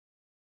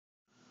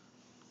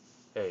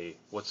Hey,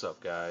 what's up,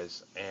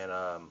 guys? And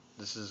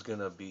this is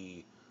gonna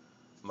be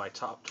my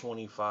top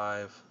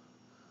 25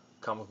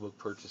 comic book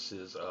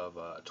purchases of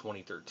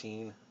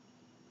 2013.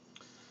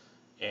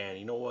 And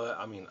you know what?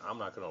 I mean, I'm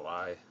not gonna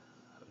lie.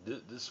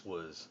 This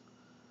was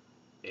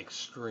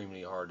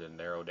extremely hard to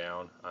narrow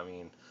down. I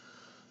mean,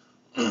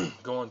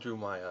 going through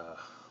my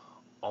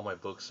all my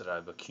books that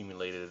I've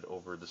accumulated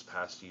over this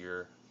past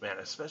year, man,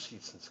 especially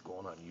since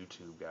going on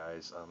YouTube,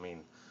 guys. I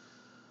mean,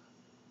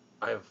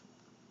 I've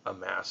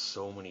amassed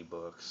so many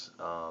books,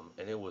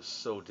 and it was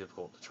so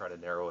difficult to try to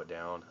narrow it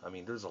down. I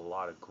mean, there's a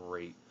lot of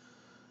great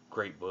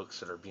books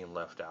that are being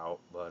left out,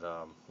 but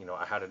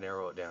I had to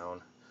narrow it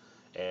down.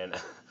 And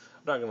I'm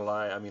not gonna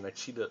lie, I mean, I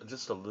cheated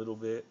just a little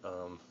bit.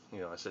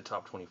 I said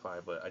top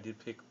 25, but I did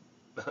pick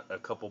a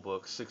couple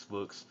books, 6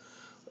 books,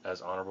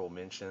 as honorable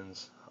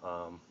mentions.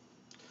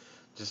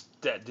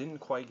 Just that didn't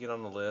quite get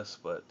on the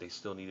list, but they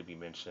still need to be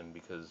mentioned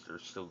because they're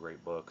still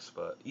great books.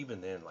 But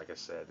even then, like I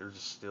said, there's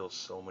just still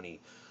so many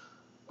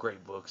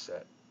great books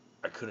that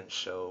I couldn't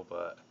show,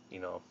 but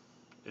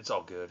it's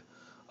all good.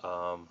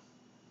 Um,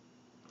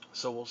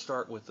 so we'll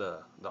start with the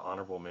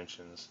honorable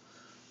mentions.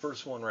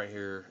 First one right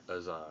here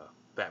is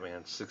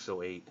Batman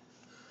 608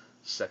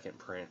 second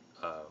print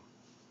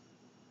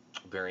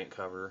variant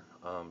cover.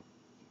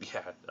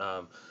 Yeah,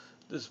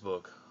 this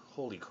book,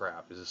 holy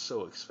crap, is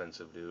so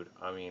expensive, dude.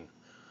 I mean,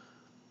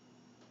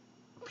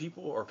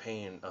 people are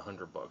paying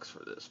 $100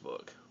 for this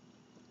book.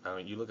 I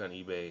mean, you look on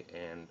eBay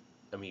and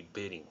I mean,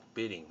 bidding,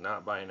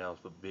 not buying now,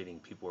 but bidding.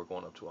 People are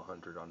going up to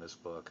 100 on this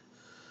book,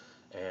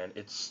 and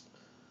it's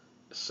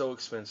so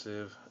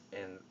expensive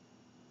and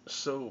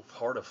so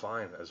hard to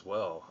find as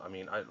well. I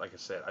mean, like I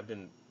said, I've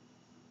been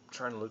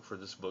trying to look for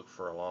this book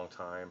for a long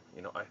time.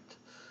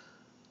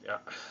 Yeah,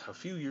 a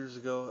few years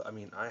ago, I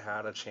mean, I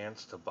had a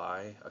chance to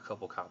buy a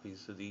couple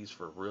copies of these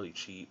for really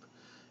cheap,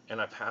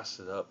 and I passed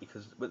it up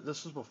but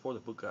this was before the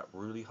book got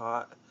really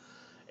hot,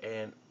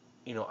 and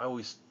I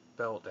always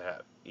felt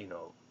that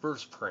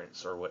first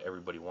prints are what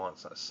everybody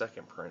wants, not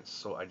second prints.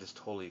 So I just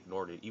totally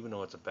ignored it, even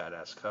though it's a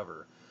badass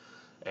cover,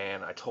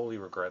 and I totally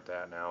regret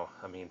that now.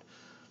 I mean,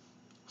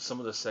 some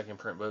of the second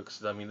print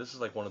books. I mean, this is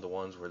like one of the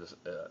ones where this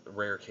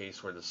rare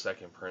case where the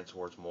second print's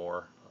worth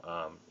more.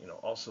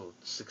 Also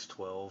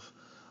 612,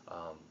 um,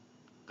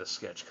 the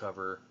sketch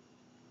cover,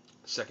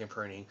 second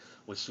printing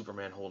with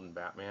Superman holding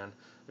Batman.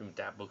 I mean,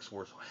 that book's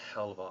worth a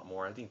hell of a lot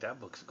more. I think that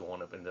book's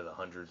going up into the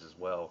hundreds as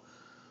well.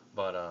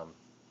 But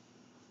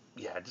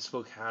yeah, this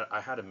book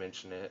I had to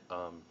mention it.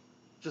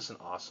 Just an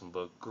awesome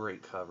book,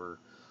 great cover.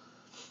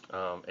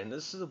 And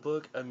this is a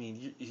book. I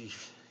mean,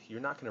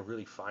 you're not gonna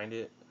really find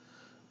it,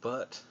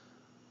 but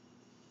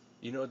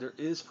there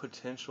is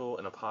potential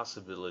and a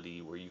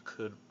possibility where you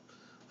could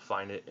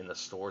find it in a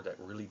store that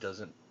really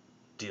doesn't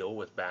deal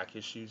with back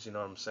issues. You know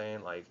what I'm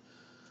saying? Like,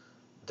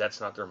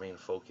 that's not their main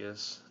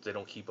focus. They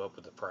don't keep up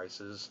with the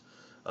prices.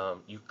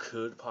 You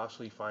could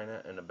possibly find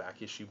it in a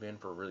back issue bin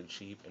for really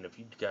cheap. And if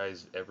you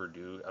guys ever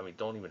do, I mean,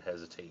 don't even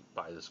hesitate.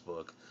 Buy this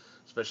book,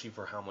 especially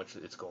for how much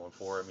it's going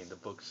for. I mean, the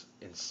book's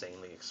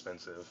insanely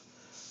expensive.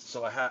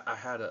 So I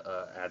had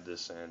to add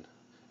this in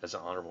as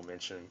an honorable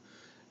mention.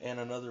 And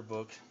another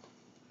book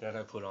that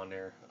I put on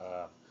there,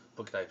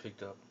 book that I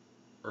picked up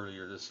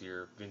earlier this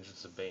year,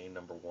 Vengeance of Bane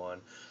 #1.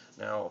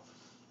 Now,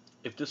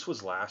 if this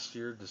was last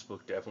year, this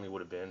book definitely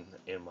would have been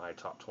in my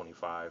top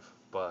 25.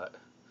 But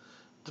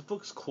the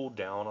book's cooled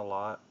down a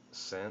lot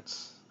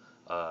since,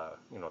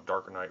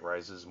 Dark Knight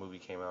Rises movie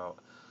came out.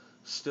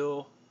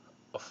 Still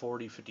a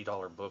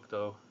 $40-50 book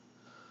though.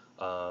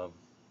 Um,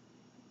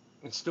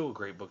 it's still a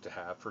great book to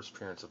have. First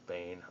appearance of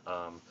Bane.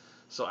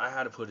 So I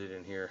had to put it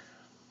in here.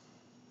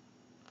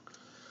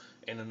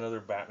 And another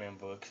Batman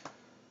book.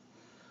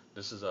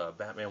 This is a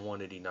Batman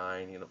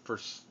 189.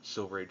 First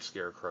Silver Age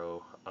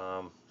Scarecrow.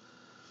 A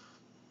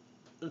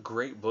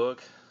great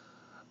book.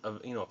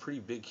 A pretty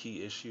big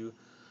key issue,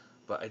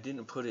 but I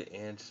didn't put it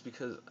in just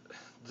because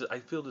I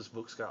feel this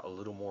book's got a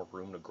little more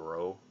room to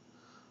grow.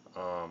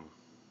 Um,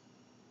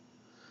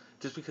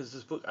 just because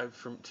this book,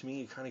 to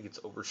me, it kind of gets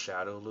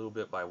overshadowed a little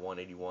bit by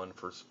 181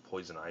 First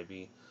Poison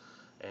Ivy,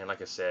 and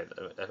like I said,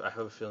 I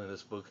have a feeling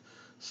this book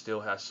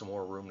still has some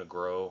more room to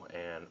grow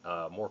and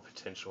more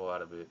potential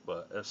out of it,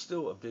 but it's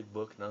still a big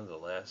book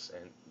nonetheless,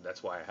 and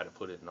that's why I had to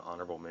put it in the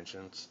honorable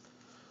mentions.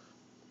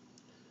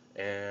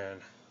 And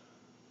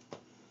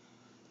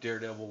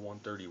Daredevil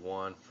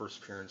 131,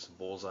 first appearance of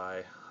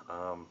Bullseye.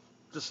 Um,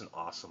 just an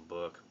awesome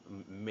book.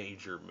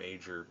 Major,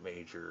 major,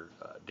 major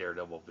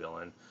Daredevil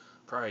villain.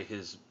 Probably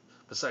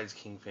besides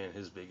Kingpin,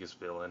 his biggest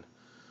villain.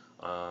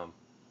 Um,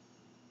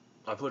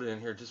 I put it in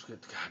here just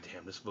because,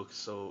 goddamn, this book is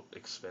so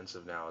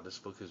expensive now. This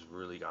book has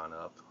really gone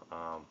up.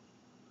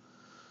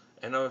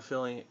 And I have a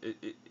feeling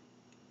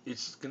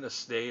it's going to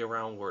stay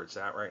around where it's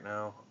at right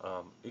now.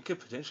 It could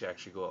potentially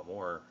actually go up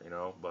more,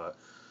 but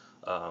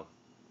um,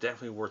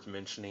 definitely worth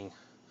mentioning.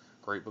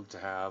 Great book to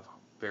have.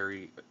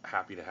 Very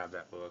happy to have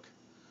that book.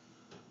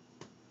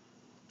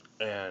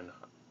 And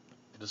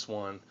this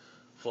one,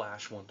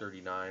 Flash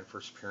 139,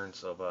 first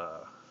appearance of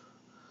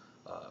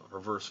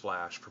Reverse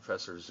Flash,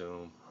 Professor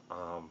Zoom.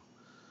 Um,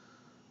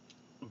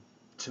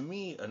 to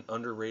me, an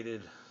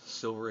underrated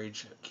Silver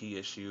Age key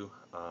issue.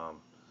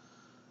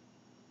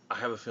 I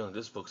have a feeling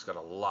this book's got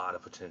a lot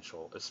of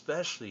potential,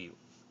 especially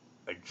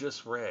I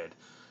just read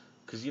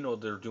because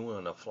they're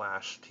doing a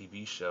Flash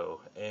TV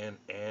show,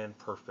 and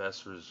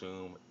Professor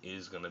Zoom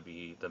is gonna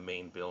be the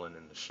main villain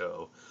in the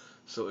show,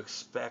 so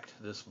expect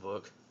this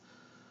book,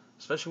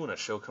 especially when a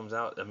show comes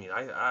out. I mean,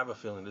 I have a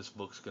feeling this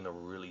book's gonna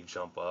really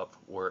jump up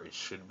where it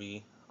should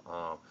be.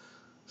 Um,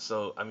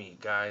 so I mean,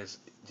 guys,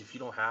 if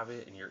you don't have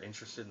it and you're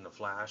interested in the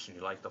Flash and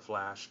you like the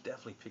Flash,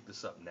 definitely pick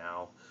this up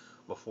now,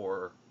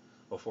 before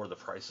the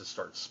prices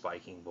start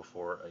spiking,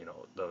 before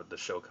the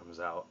show comes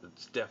out.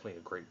 It's definitely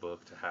a great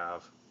book to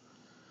have,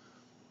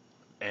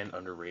 and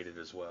underrated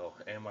as well.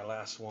 And my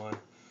last one,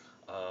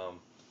 um,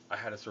 I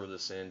had to throw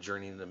this in: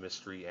 Journey into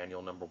Mystery,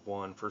 Annual Number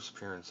One, first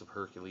appearance of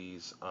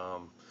Hercules.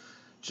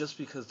 Just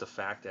because the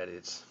fact that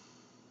it's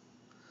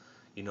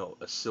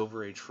a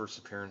Silver Age first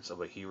appearance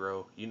of a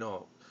hero.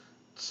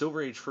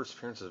 Silver Age first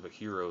appearances of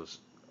heroes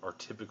are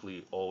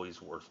typically always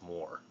worth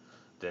more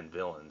than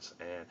villains,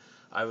 and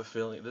I have a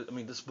feeling that, I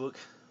mean, this book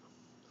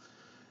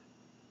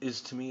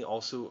is, to me,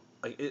 also,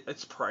 like,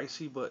 it's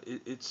pricey, but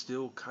it's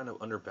still kind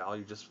of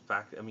undervalued. Just the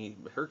fact, I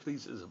mean,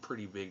 Hercules is a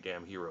pretty big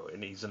damn hero,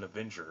 and he's an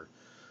Avenger,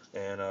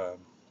 and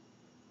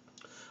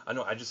I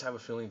know, I just have a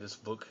feeling this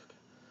book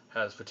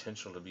has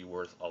potential to be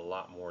worth a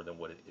lot more than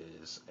what it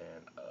is,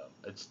 and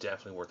it's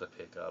definitely worth a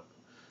pickup,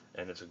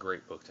 and it's a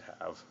great book to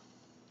have.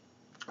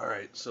 All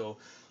right, so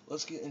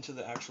let's get into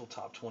the actual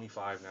top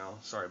 25 now.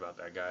 Sorry about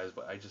that, guys,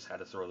 but I just had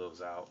to throw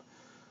those out.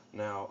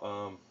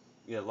 Now,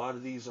 yeah, a lot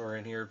of these are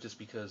in here just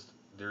because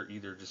they're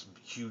either just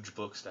huge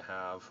books to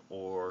have,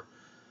 or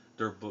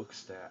they're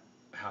books that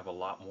have a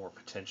lot more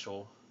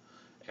potential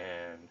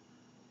and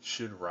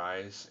should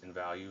rise in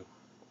value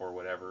or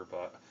whatever.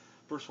 But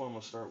first one I'm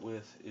going to start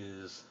with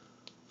is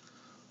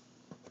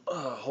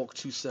Hulk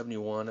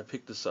 271. I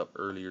picked this up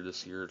earlier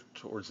this year,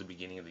 towards the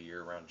beginning of the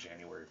year, around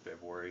January,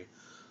 February.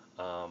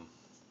 Um,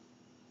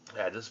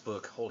 yeah, this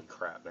book, holy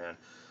crap, man.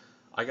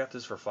 I got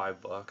this for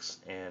 $5,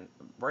 and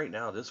right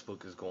now this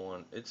book is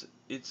going. It's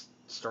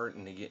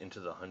starting to get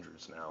into the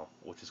hundreds now,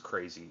 which is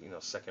crazy.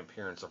 Second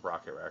appearance of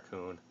Rocket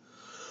Raccoon.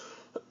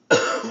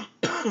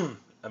 I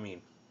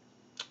mean,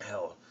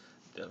 hell,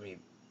 I mean,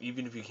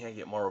 even if you can't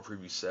get Marvel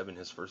Preview 7,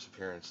 his first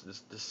appearance,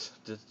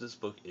 this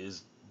book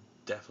is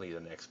definitely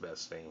the next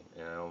best thing.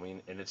 You know what I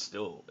mean? And it's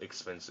still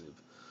expensive,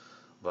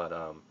 but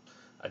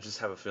I just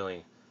have a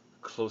feeling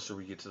closer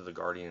we get to the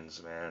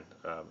Guardians, man,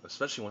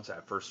 especially once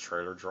that first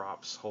trailer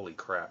drops, holy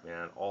crap,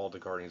 man, all the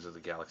Guardians of the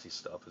Galaxy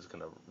stuff is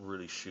gonna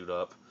really shoot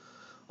up.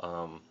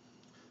 Um,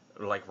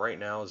 like right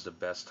now is the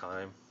best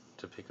time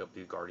to pick up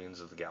the Guardians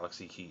of the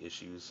Galaxy key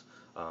issues,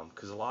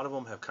 because a lot of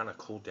them have kind of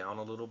cooled down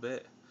a little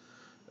bit.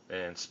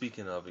 And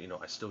speaking of,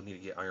 I still need to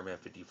get Iron Man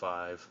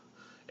 55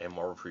 and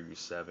Marvel Preview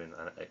 7.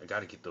 I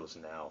got to get those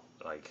now.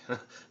 Like,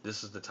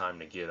 this is the time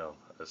to get them,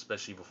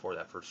 especially before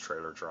that first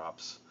trailer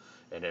drops,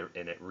 and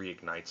it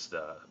reignites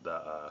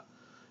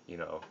you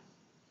know,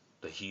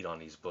 the heat on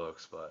these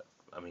books. But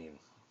I mean,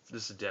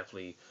 this is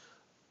definitely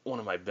one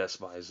of my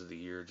best buys of the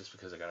year, just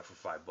because I got it for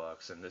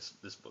 $5, and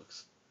this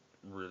book's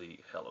really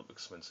hella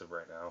expensive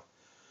right now.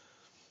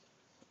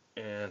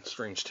 And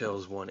Strange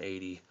Tales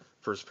 180,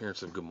 first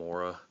appearance of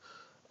Gamora.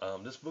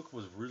 This book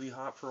was really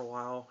hot for a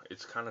while.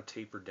 It's kind of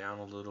tapered down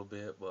a little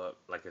bit, but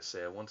like I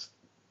said, once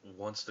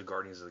the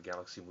Guardians of the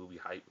Galaxy movie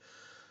hype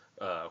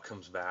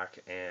comes back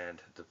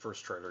and the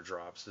first trailer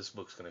drops, this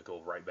book's gonna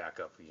go right back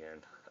up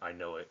again. I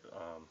know it.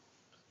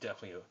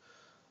 Definitely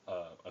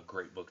a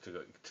great book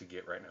to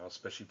get right now,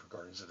 especially for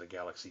Guardians of the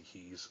Galaxy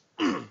keys.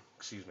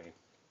 Excuse me.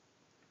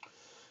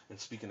 And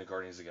speaking of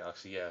Guardians of the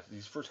Galaxy, yeah,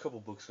 these first couple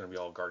books are gonna be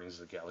all Guardians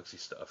of the Galaxy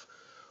stuff.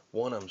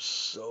 One,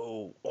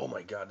 oh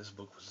my god, this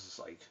book was just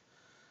like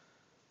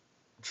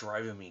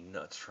driving me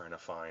nuts trying to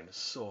find. It's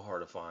so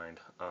hard to find.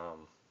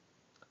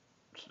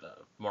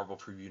 Marvel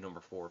Preview number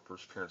 4,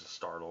 first appearance of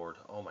Star Lord.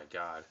 Oh my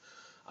God,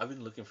 I've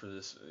been looking for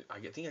this. I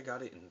think I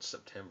got it in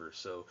September,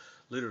 so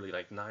literally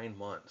like 9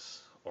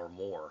 months or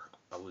more.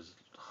 I was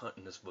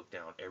hunting this book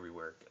down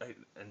everywhere,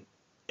 and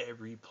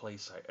every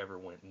place I ever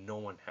went, no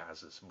one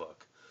has this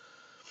book.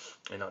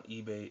 And on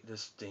eBay,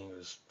 this thing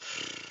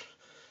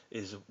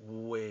is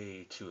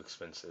way too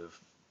expensive.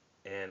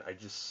 And I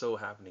just so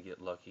happened to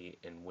get lucky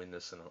and win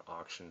this in an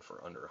auction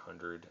for under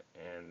 100.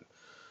 And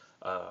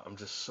I'm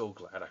just so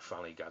glad I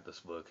finally got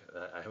this book.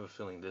 I have a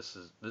feeling this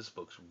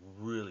book's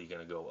really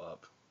gonna go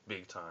up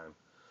big time,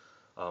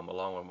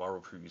 along with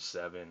Marvel Preview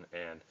 7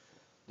 and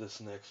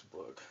this next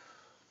book,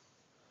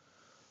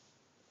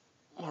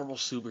 Marvel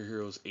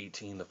Superheroes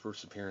 18, the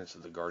first appearance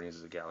of the Guardians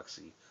of the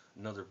Galaxy.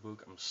 Another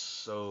book. I'm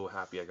so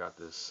happy I got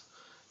this.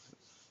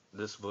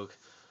 This book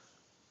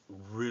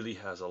really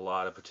has a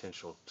lot of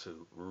potential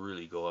to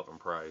really go up in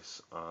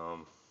price.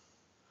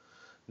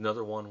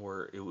 Another one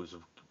where it was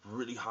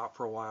really hot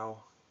for a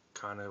while,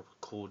 kind of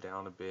cooled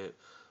down a bit.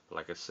 But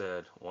like I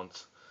said,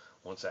 once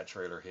that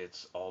trailer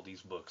hits, all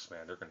these books,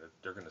 man,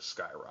 they're gonna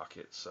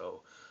skyrocket.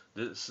 So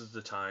this is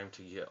the time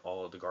to get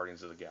all of the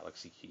Guardians of the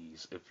Galaxy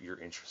keys if you're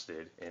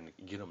interested, and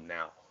get them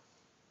now.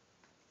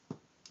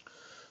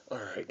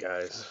 Alright,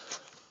 guys.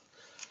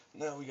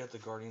 Now we got the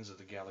Guardians of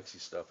the Galaxy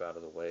stuff out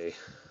of the way.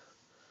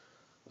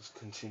 Let's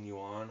continue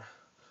on.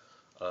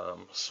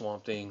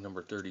 Swamp Thing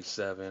number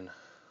 37.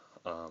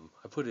 I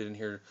put it in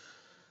here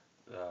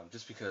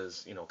just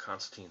because,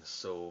 Constantine is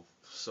so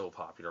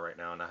popular right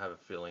now, and I have a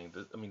feeling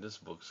that, this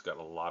book's got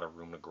a lot of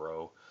room to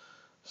grow.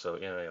 So,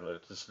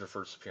 this is the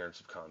first appearance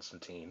of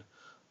Constantine.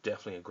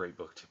 Definitely a great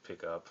book to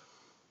pick up.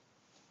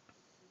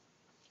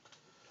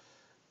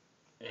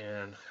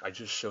 And I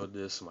just showed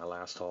this in my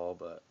last haul,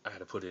 but I had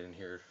to put it in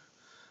here.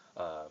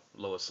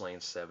 Lois Lane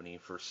 70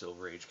 for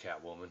Silver Age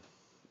Catwoman.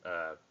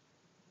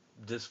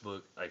 This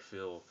book, I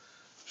feel,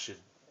 should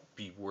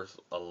be worth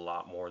a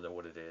lot more than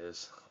what it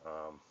is.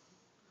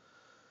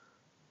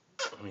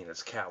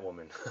 It's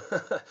Catwoman.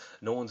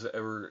 No one's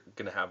ever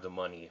gonna have the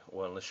money,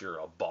 well, unless you're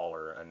a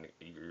baller and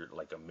you're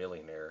like a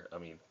millionaire.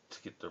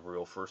 To get the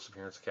real first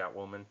appearance of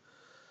Catwoman.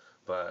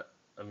 But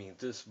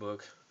this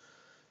book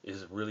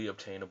is really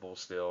obtainable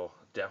still.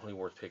 Definitely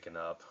worth picking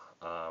up.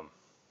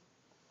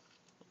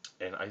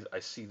 And I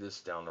see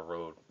this down the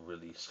road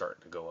really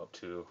starting to go up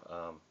too.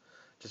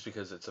 Just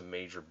because it's a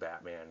major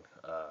Batman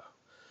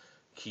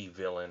key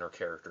villain or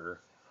character.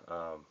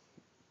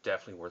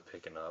 Definitely worth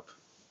picking up.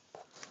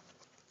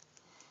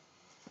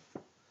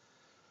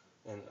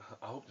 And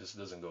I hope this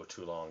doesn't go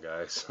too long,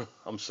 guys.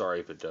 I'm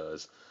sorry if it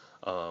does.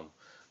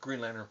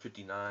 Green Lantern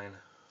 59.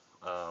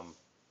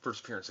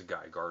 First appearance of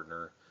Guy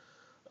Gardner.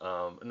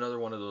 Another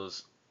one of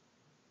those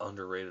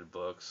underrated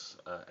books.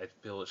 I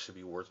feel it should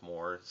be worth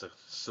more. It's a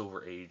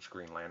Silver Age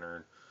Green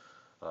Lantern.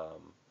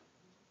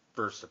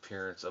 First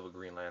appearance of a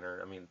Green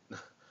Lantern.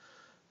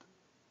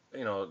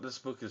 This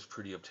book is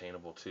pretty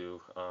obtainable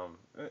too.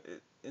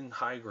 In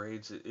high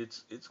grades,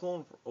 it's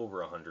going for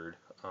over 100.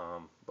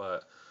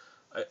 But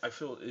I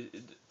feel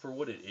for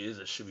what it is,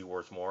 it should be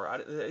worth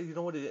more. You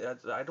know what?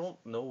 I don't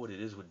know what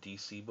it is with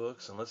DC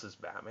books, unless it's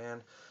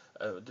Batman.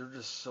 They're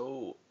just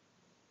so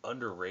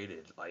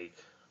underrated. Like,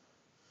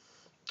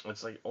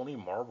 it's like only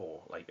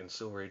Marvel, like in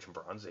Silver Age and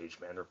Bronze Age,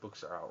 man, their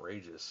books are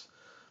outrageous.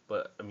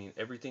 But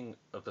everything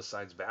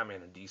besides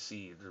Batman and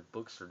DC, their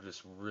books are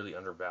just really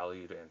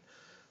undervalued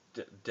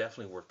and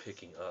definitely worth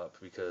picking up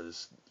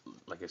because,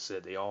 like I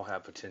said, they all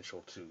have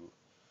potential to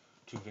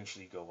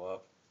eventually go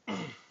up.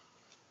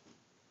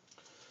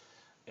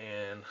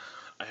 And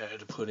I had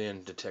to put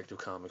in Detective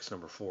Comics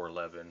number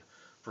 411,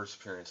 first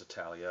appearance of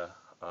Talia.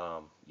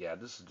 Yeah,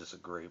 this is just a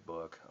great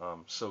book.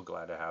 I'm so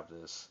glad to have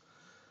this.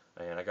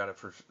 And I got it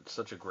for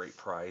such a great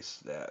price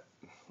that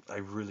I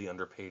really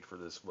underpaid for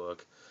this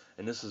book.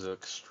 And this is an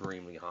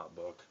extremely hot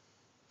book.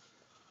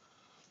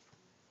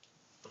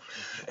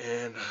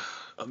 And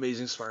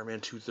Amazing Spider-Man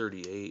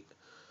 238.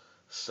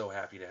 So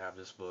happy to have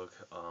this book.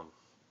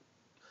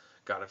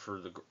 Got it for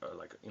the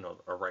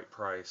a right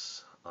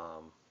price.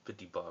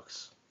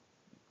 $50.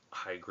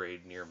 High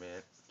grade near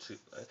mint.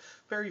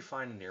 Very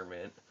fine near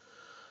mint.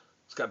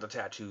 It's got the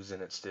tattoos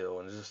in it still,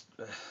 and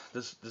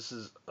this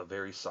is a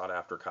very sought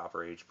after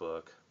Copper Age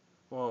book.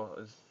 Well,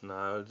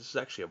 no, this is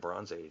actually a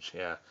Bronze Age.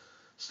 Yeah,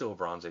 still a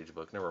Bronze Age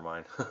book. Never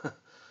mind.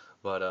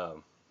 But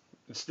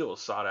it's still a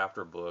sought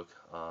after book.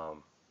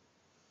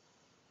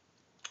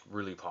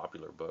 Really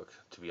popular book,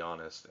 to be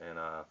honest, and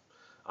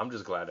I'm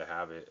just glad to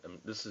have it.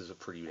 This is a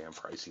pretty damn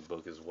pricey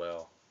book as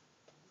well.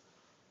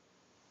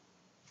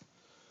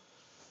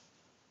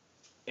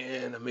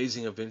 And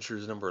Amazing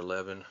Adventures number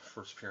 11,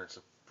 first appearance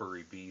of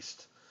Furry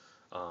Beast.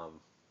 Um,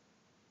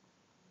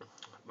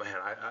 Man,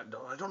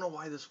 I don't know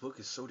why this book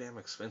is so damn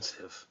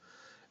expensive.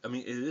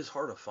 It is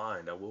hard to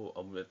find, I will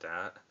admit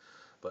that.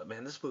 But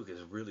man, this book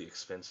is really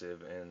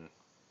expensive and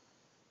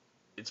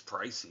it's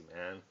pricey,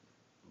 man.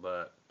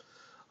 But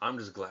I'm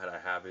just glad I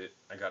have it.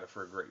 I got it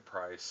for a great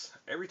price.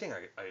 Everything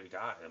I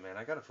got, man,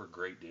 I got it for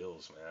great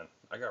deals, man.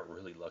 I got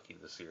really lucky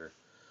this year.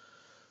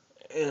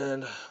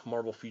 And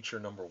Marvel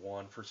Feature number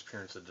 1, first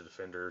appearance of the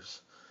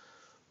Defenders.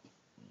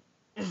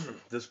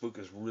 This book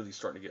is really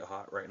starting to get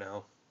hot right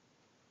now.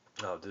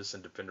 This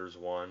and Defenders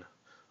 1,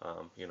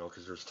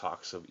 because there's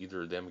talks of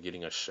either them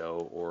getting a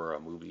show or a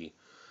movie,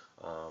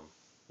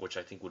 which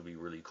I think would be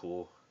really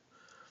cool.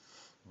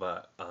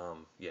 But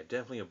yeah,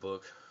 definitely a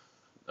book,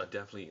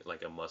 definitely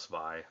like a must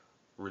buy,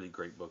 really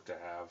great book to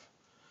have.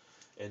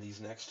 And these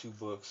next two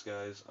books,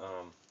 guys,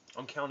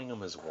 I'm counting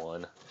them as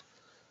one,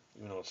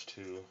 even though it's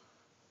two.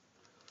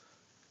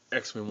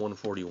 X-Men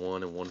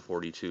 141 and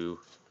 142,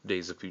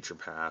 Days of Future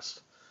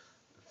Past.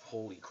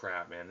 Holy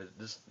crap, man!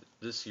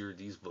 This year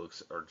these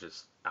books are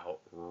just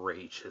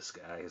outrageous,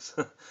 guys.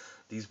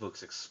 These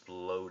books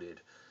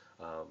exploded,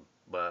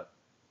 but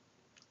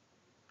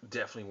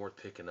definitely worth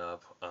picking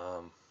up.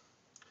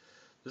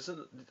 This is,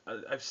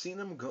 I've seen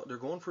them go. They're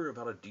going for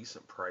about a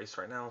decent price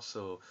right now,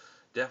 so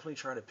definitely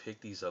try to pick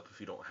these up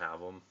if you don't have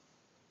them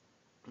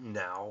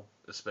now,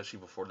 especially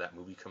before that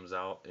movie comes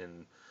out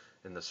in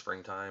the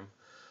springtime.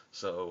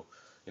 So,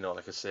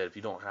 like I said, if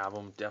you don't have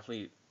them,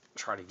 definitely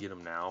try to get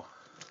them now.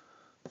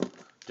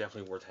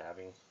 Definitely worth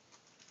having.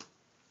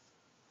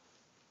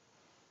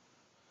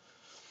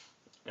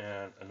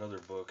 And another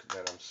book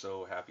that I'm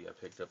so happy I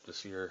picked up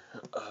this year,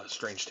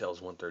 Strange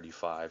Tales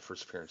 135,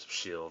 first appearance of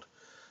Shield.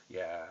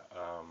 Yeah,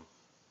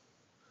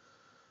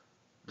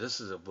 this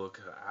is a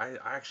book I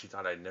actually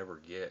thought I'd never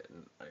get,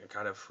 and I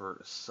got it for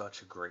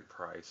such a great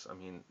price. I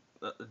mean,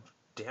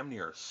 damn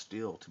near a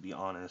steal, to be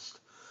honest.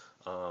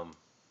 Um,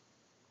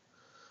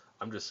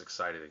 I'm just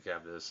excited to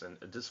have this, and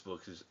this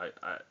book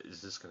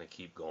is just gonna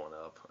keep going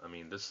up. I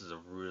mean, this is a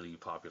really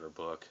popular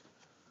book.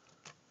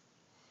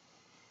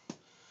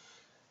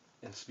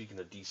 And speaking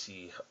of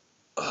DC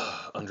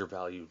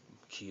undervalued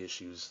key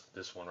issues,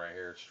 this one right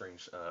here,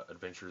 Strange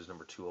Adventures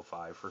number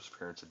 205, first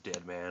appearance of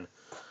Dead Man.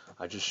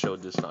 I just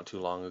showed this not too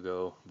long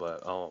ago,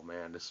 but oh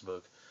man, this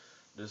book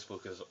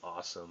is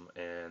awesome,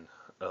 and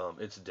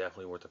it's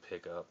definitely worth a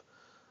pickup.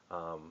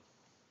 Um,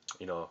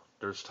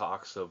 there's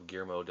talks of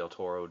Guillermo del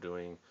Toro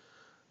doing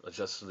a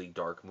Justice League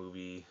Dark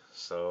movie,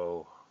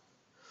 so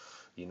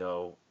you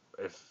know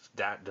if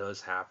that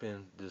does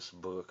happen, this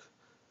book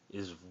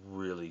is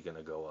really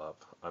gonna go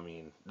up. I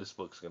mean, this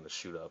book's gonna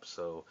shoot up.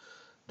 So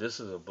this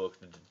is a book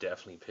to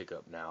definitely pick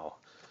up now,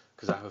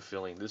 because I have a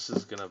feeling this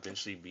is gonna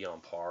eventually be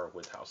on par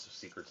with House of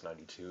Secrets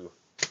 92,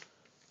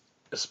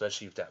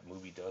 especially if that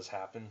movie does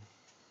happen.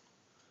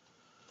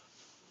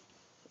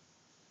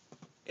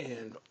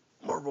 And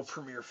Marvel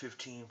Premiere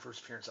 15,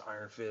 first appearance of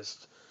Iron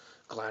Fist.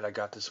 Glad I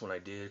got this when I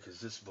did, because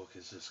this book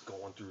is just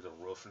going through the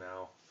roof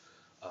now.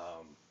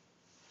 Um,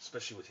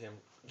 Especially with him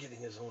getting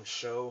his own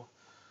show.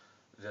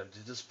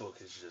 This book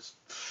is just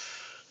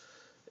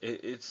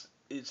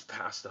it's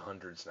past the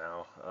hundreds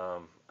now.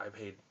 I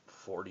paid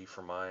 40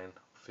 for mine,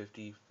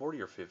 50,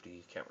 40 or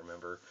 50, can't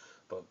remember,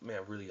 but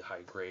man, really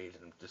high grade,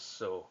 and I'm just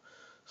so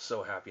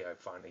happy I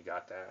finally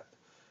got that.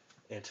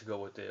 And to go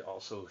with it,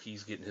 also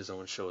he's getting his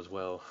own show as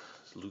well.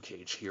 Luke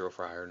Cage Hero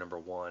for Hire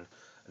 #1,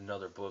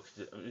 another book.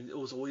 I mean, it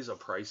was always a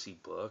pricey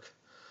book,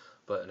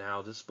 but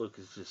now this book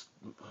is just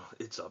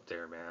it's up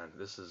there, man.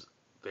 This is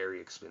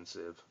very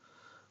expensive,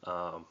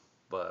 um,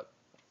 but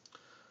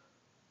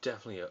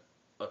definitely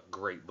a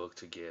great book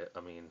to get.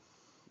 I mean,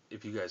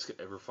 if you guys could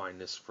ever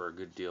find this for a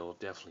good deal,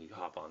 definitely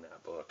hop on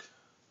that book.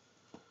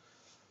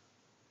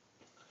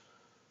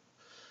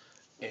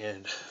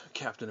 And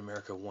Captain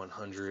America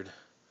 100,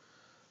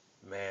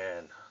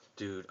 man,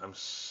 dude, I'm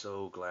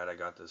so glad I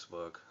got this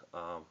book.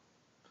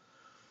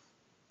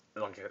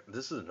 Like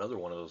this is another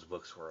one of those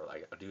books where,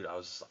 like, dude, I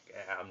was just like,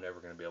 I'm never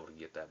gonna be able to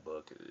get that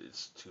book.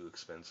 It's too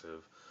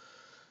expensive,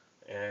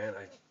 and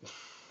I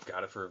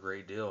got it for a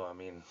great deal. I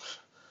mean,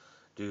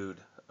 dude,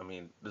 I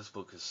mean, this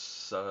book is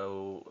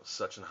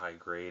such a high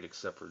grade,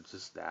 except for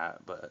just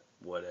that. But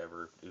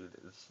whatever, dude,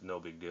 it's no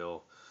big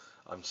deal.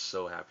 I'm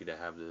so happy to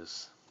have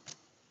this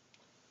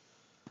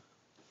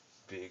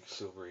big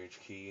Silver Age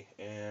key,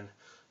 and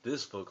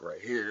this book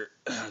right here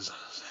has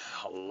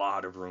a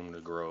lot of room to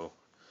grow.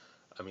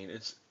 I mean,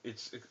 it's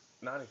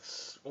not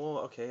well,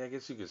 okay, I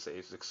guess you could say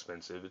it's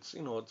expensive. It's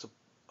it's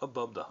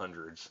above the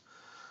hundreds,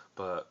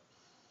 but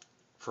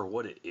for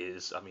what it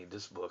is, I mean,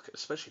 this book,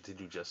 especially to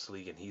do Justice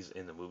League, and he's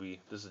in the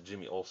movie. This is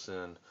Jimmy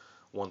Olsen,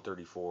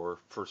 134,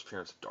 first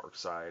appearance of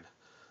Darkseid.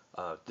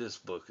 This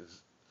book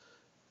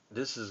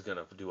is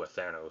gonna do a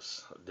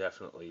Thanos,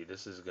 definitely.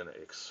 This is gonna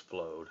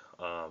explode.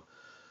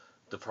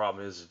 The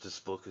problem is that this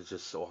book is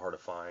just so hard to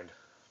find.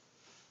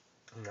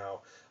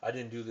 Now, I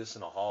didn't do this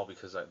in a haul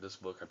because this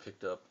book I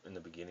picked up in the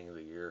beginning of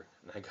the year,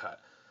 and I got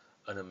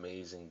an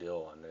amazing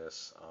deal on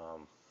this.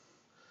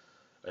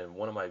 And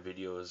one of my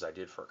videos I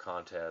did for a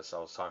contest, I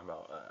was talking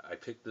about I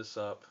picked this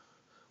up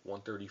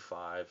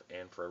 135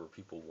 and Forever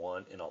People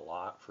 1 in a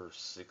lot for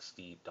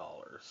 $60.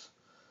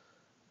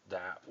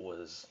 That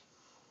was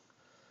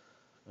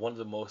one of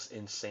the most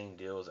insane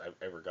deals I've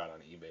ever got on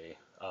eBay.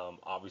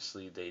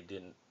 Obviously, they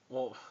didn't.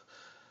 Well,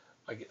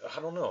 I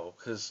don't know,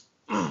 because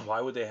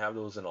why would they have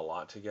those in a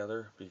lot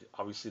together?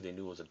 Obviously, they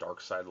knew it was a Dark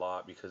Side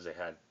lot because they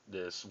had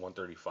this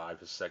 135,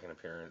 his second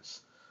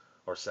appearance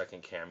or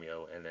second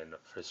cameo, and then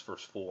his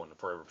first full one,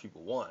 Forever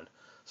People 1.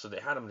 So they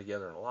had them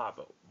together in a lot,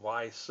 but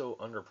why so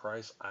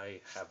underpriced?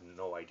 I have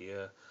no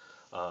idea.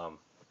 Um,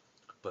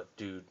 but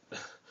dude,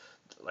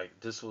 like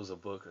this was a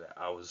book that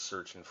I was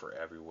searching for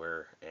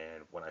everywhere,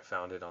 and when I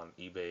found it on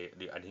eBay,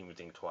 I didn't even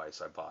think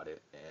twice. I bought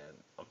it, and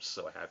I'm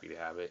so happy to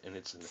have it. And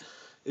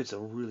it's a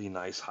really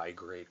nice high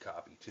grade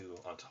copy too.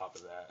 On top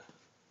of that,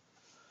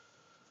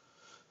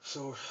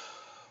 so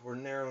we're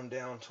narrowing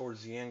down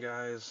towards the end,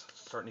 guys.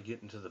 Starting to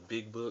get into the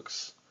big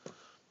books.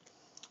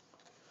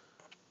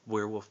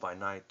 Werewolf by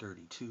Night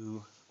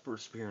 32,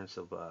 first appearance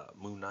of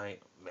Moon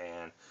Knight.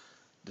 Man,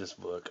 this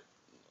book.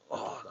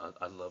 Oh,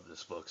 I love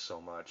this book so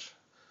much.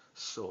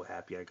 So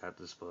happy I got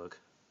this book.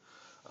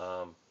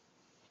 Um,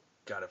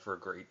 got it for a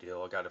great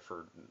deal. I got it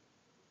for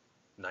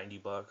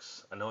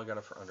 $90. I know I got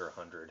it for under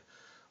 100,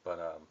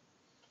 but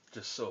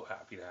just so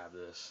happy to have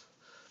this.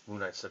 Moon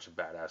Knight's such a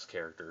badass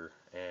character,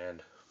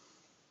 and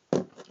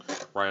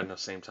right at the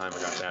same time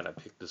I got that, I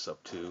picked this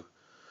up too.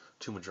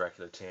 Tomb of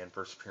Dracula 10,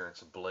 first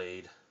appearance of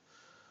Blade.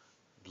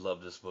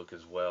 Love this book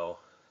as well.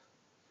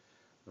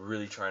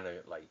 Really trying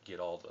to like get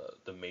all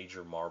the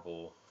major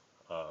Marvel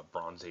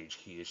Bronze Age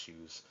key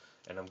issues,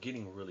 and I'm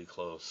getting really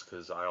close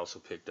because I also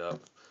picked up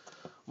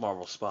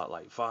Marvel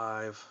Spotlight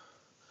 5,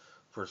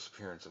 first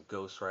appearance of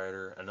Ghost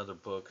Rider, another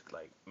book.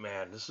 Like,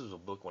 man, this is a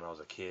book when I was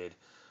a kid.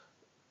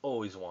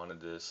 Always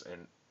wanted this,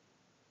 and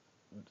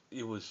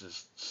it was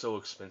just so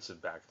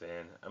expensive back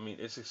then. I mean,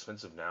 it's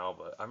expensive now,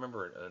 but I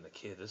remember as a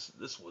kid, this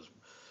was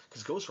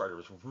because Ghost Rider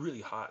was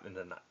really hot in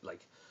the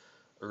like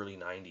early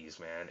 '90s,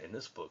 man, and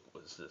this book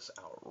was just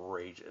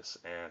outrageous,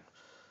 and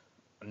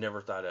I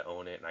never thought I'd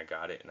own it, and I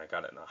got it, and I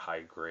got it in a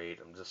high grade.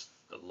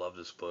 I love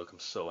this book. I'm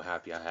so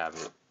happy I have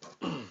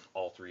it.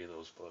 All three of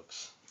those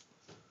books.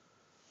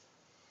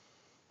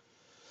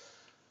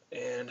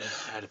 And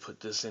I had to put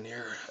this in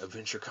here.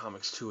 Adventure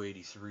Comics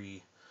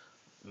 283.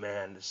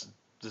 Man,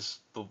 this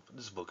book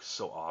is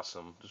so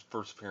awesome. This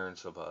first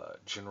appearance of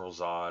General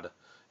Zod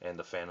and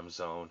the Phantom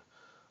Zone.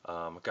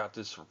 I got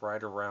this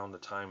right around the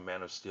time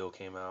Man of Steel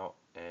came out,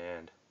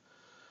 and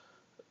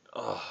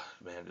oh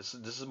man, this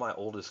is my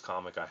oldest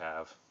comic I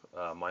have.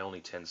 My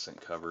only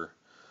 10-cent cover,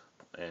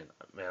 and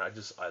man,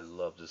 I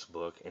love this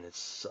book, and it's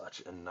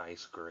such a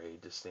nice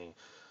grade. This thing,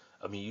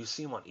 I mean, you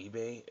see them on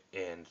eBay,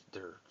 and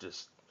they're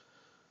just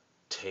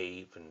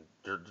tape, and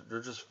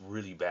they're just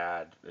really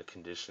bad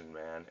condition,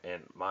 man.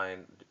 And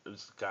mine,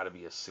 it's got to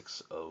be a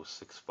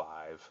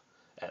 6065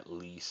 at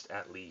least.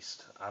 At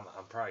least I'm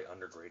probably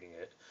undergrading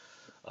it,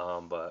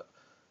 but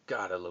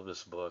God, I love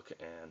this book,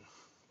 and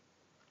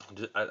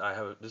I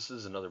have this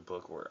is another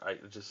book where I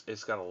just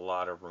it's got a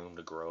lot of room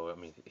to grow. I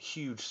mean,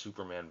 huge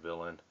Superman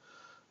villain.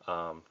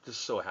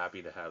 Just so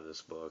happy to have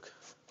this book.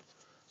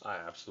 I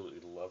absolutely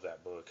love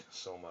that book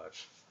so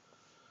much,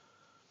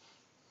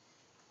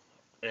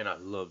 and I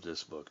love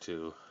this book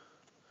too.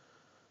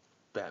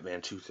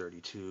 Batman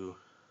 232,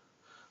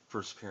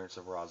 first appearance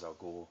of Ra's al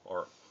Ghul,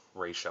 or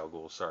Ra's al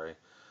Ghul, sorry.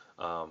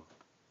 Um,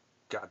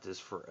 got this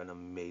for an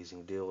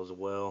amazing deal as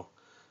well.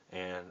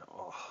 And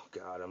oh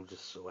God, I'm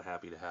just so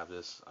happy to have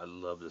this. I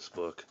love this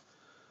book.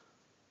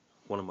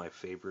 One of my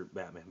favorite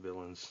Batman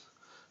villains.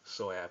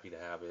 So happy to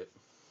have it.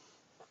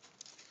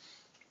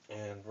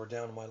 And we're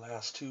down to my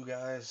last two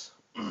guys.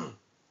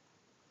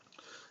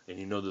 And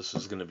you know this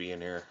is gonna be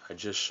in here. I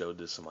just showed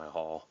this in my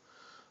haul,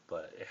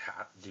 but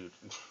dude,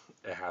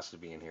 it has to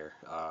be in here.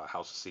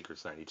 House of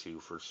Secrets 92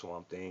 for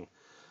Swamp Thing.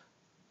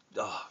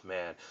 Oh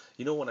man,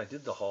 you know when I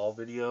did the haul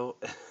video,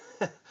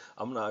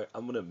 I'm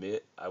gonna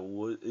admit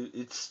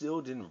it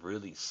still didn't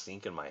really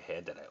sink in my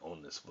head that I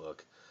own this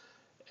book.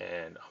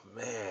 And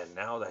man,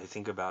 now that I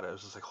think about it, I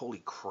was just like,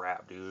 holy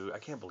crap, dude! I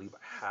can't believe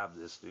I have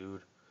this,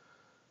 dude.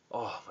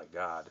 Oh my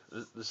God,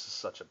 this is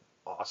such an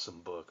awesome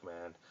book,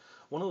 man.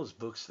 One of those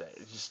books that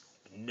I just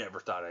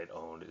never thought I'd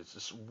own. It's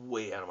just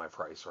way out of my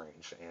price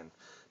range, and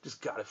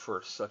just got it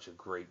for such a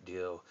great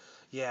deal.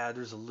 Yeah,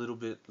 there's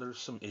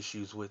some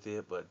issues with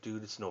it, but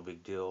dude, it's no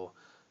big deal.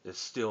 It's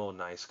still a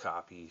nice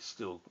copy.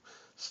 Still,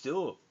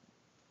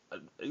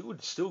 it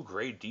would still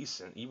grade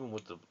decent, even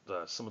with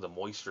the some of the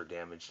moisture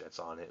damage that's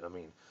on it. I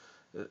mean,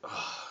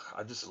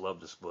 I just love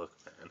this book,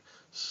 man.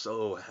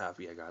 So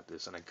happy I got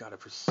this, and I got it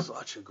for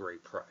such a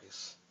great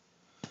price.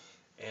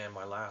 And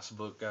my last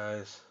book,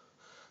 guys,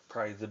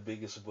 probably the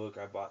biggest book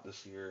I bought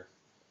this year.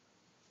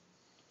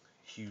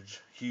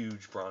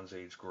 Huge Bronze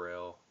Age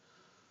Grail.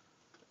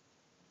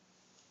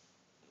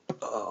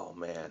 Oh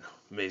man,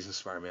 Amazing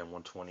Spider-Man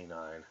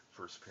 129,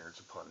 first appearance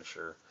of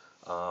Punisher.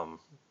 Um,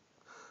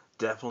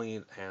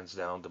 Definitely, hands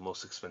down, the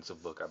most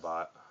expensive book I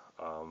bought.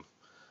 Um,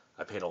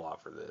 I paid a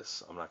lot for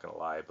this. I'm not gonna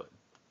lie, but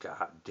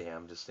god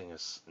damn, this thing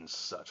is in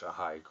such a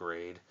high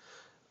grade.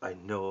 I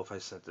know if I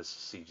sent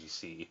this to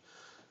CGC,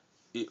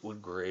 it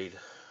would grade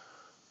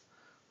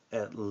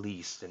at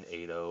least an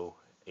 8.0,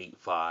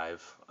 8.5.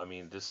 I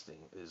mean, this thing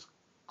is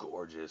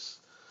gorgeous.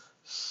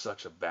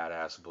 Such a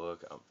badass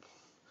book.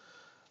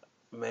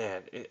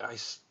 Man, I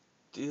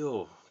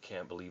still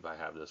can't believe I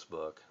have this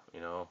book.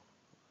 You know,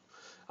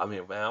 I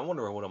mean, man, I'm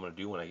wondering what I'm gonna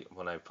do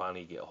when I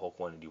finally get Hulk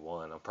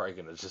 181. I'm probably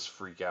gonna just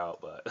freak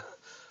out, but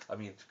I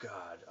mean,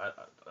 God,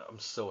 I'm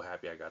so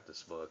happy I got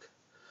this book.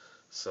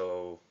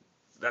 So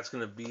that's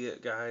gonna be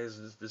it, guys.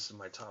 This is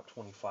my top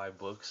 25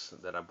 books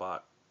that I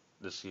bought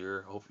this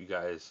year. Hope you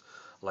guys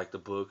like the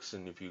books,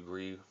 and if you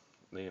agree,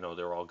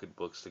 they're all good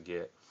books to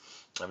get.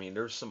 I mean,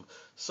 there's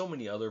so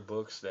many other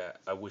books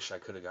that I wish I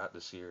could have got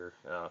this year.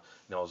 I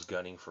was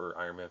gunning for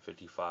Iron Man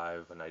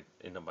 55, and I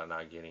ended up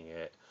not getting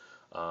it.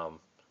 Um,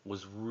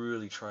 was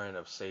really trying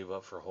to save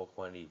up for Hulk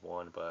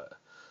 181, but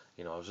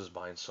I was just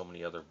buying so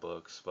many other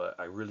books. But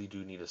I really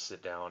do need to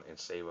sit down and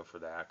save up for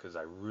that because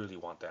I really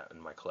want that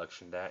in my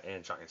collection. That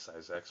and Giant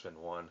Size X-Men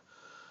 1.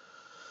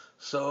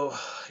 So,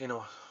 you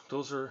know,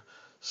 those are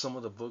some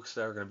of the books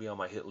that are going to be on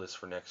my hit list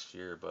for next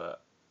year.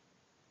 But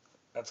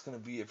that's going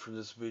to be it for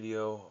this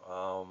video.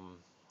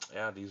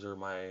 Yeah, these are in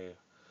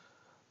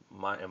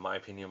my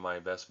opinion, my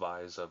best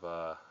buys of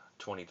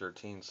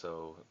 2013.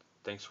 So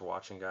thanks for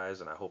watching,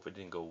 guys, and I hope it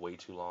didn't go way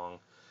too long.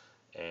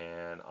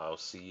 And I'll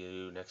see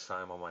you next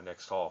time on my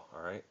next haul.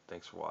 All right,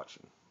 thanks for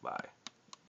watching. Bye.